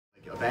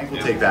A bank will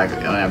take back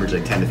on average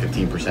like 10 to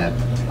 15%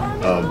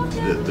 of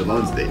the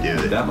loans they do.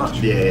 That much?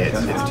 Yeah,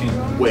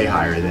 it's way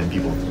higher than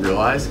people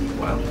realize.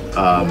 Wow.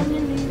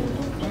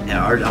 And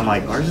I'm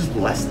like, ours is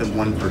less than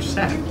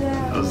 1%.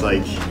 I was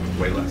like,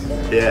 way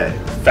less. Yeah.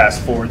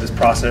 Fast forward this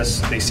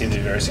process, they seem to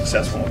be very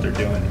successful in what they're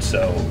doing,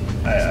 so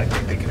I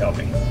think they could help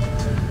me.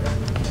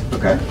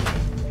 Okay.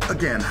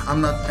 Again,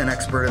 I'm not an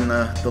expert in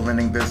the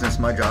lending business.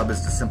 My job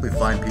is to simply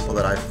find people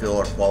that I feel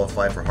are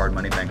qualified for Hard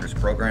Money Bankers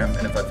program.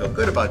 And if I feel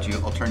good about you,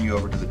 I'll turn you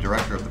over to the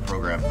director of the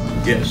program.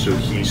 Yeah, so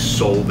he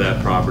sold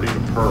that property to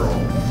Pearl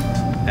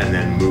and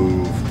then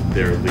moved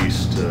their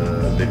lease to,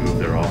 they moved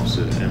their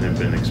offices and have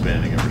been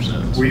expanding ever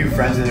since. Were you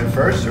friends with him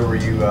first, or were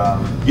you?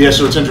 Yeah,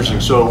 so it's interesting.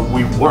 So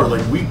we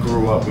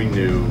grew up, we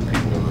knew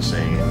people in the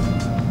same,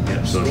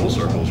 social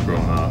circles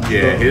growing up.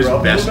 Yeah, his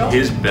best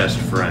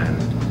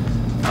friend,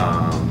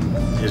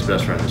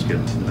 is a kid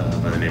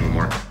by the name of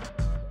Mark.